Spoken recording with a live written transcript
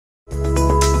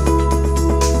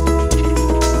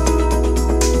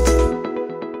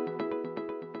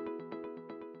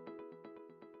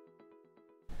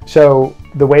So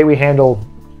the way we handle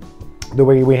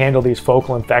these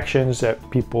focal infections that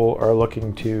people are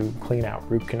looking to clean out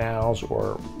root canals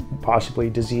or possibly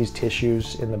diseased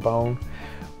tissues in the bone,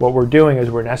 what we're doing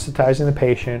is we're anesthetizing the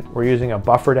patient, we're using a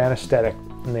buffered anesthetic,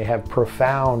 and they have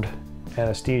profound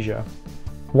anesthesia.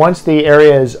 Once the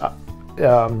area is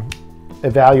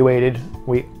evaluated,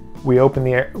 we open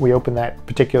that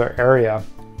particular area.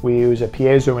 We use a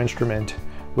piezo instrument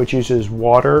which uses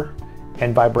water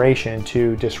and vibration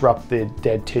to disrupt the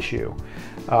dead tissue.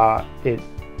 The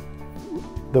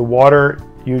water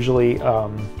usually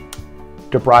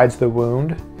debrides the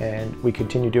wound, and we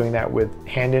continue doing that with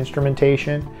hand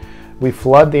instrumentation. We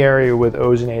flood the area with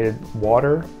ozonated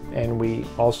water, and we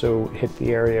also hit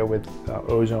the area with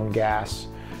ozone gas,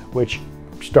 which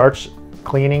starts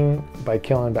cleaning by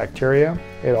killing bacteria.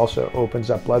 It also opens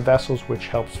up blood vessels, which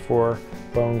helps for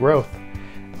bone growth.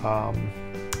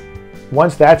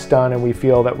 Once that's done and we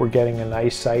feel that we're getting a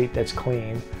nice site that's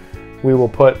clean, we will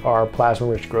put our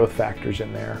plasma-rich growth factors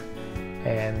in there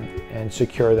and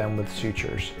secure them with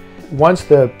sutures. Once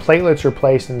the platelets are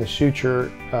placed in the suture,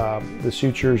 the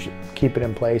sutures keep it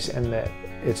in place and that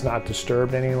it's not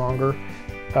disturbed any longer.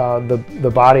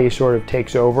 The body sort of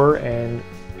takes over, and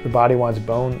the body wants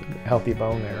healthy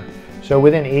bone there. So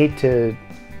within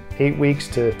 8 weeks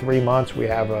to 3 months, we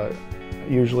have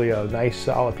usually a nice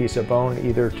solid piece of bone,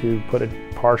 either to put a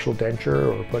partial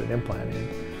denture or put an implant in.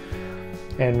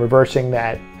 And reversing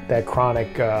that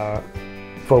chronic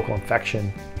focal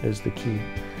infection is the key.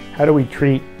 How do we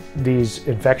treat these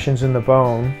infections in the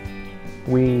bone?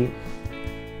 We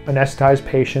anesthetize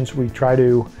patients. We try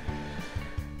to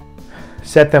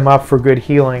set them up for good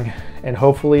healing, and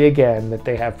hopefully again that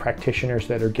they have practitioners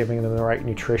that are giving them the right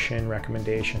nutrition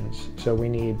recommendations. So we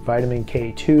need vitamin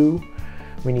K2,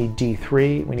 we need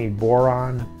D3, we need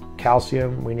boron,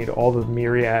 calcium, we need all the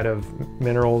myriad of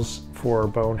minerals for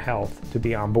bone health to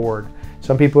be on board.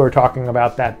 Some people are talking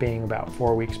about that being about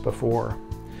 4 weeks before.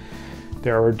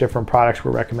 There are different products we're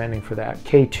recommending for that.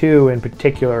 K2 in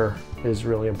particular is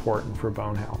really important for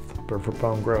bone health, or for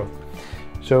bone growth.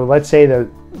 So let's say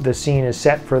the scene is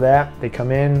set for that. They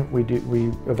come in, we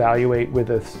evaluate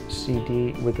with a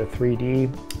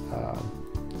 3D,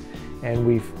 and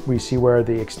we see where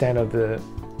the extent of the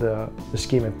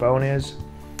ischemic bone is.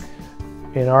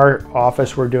 In our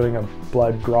office, we're doing a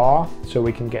blood draw so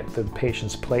we can get the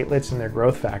patient's platelets and their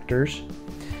growth factors.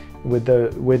 With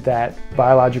that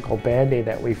biological band-aid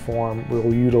that we form,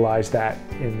 we'll utilize that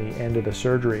in the end of the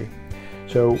surgery.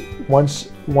 So once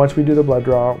we do the blood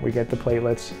draw, we get the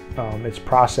platelets, it's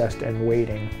processed and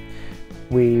waiting.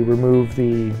 We remove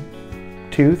the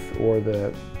tooth or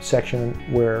the section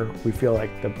where we feel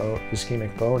like the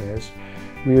ischemic bone is.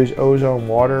 We use ozone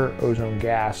water, ozone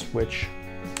gas, which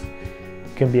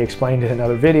can be explained in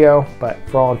another video, but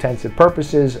for all intents and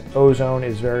purposes, ozone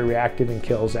is very reactive and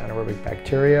kills anaerobic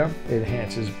bacteria. It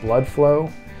enhances blood flow,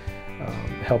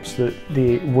 helps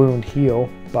the wound heal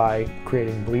by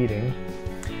creating bleeding,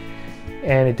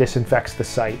 and it disinfects the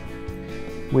site.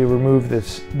 We remove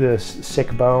this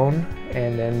sick bone,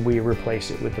 and then we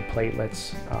replace it with the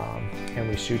platelets, and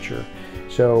we suture.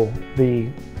 So the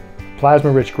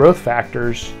plasma-rich growth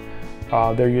factors,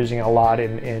 they're using a lot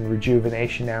in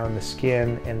rejuvenation now in the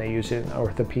skin, and they use it in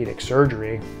orthopedic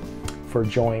surgery for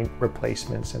joint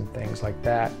replacements and things like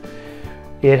that.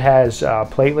 It has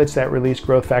platelets that release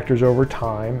growth factors over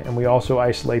time, and we also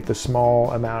isolate the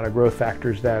small amount of growth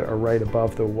factors that are right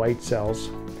above the white cells.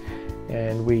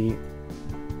 And we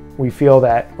feel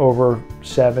that over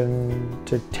 7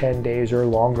 to 10 days or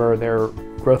longer, their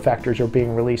growth factors are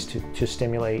being released to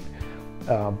stimulate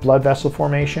blood vessel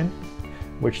formation,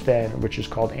 which is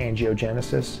called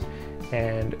angiogenesis.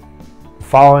 And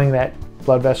following that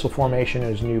blood vessel formation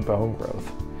is new bone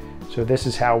growth. So this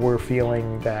is how we're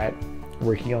feeling that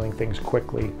we're healing things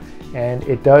quickly, and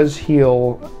it does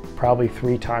heal probably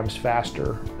 3 times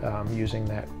faster using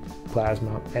that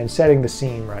plasma and setting the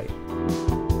scene right.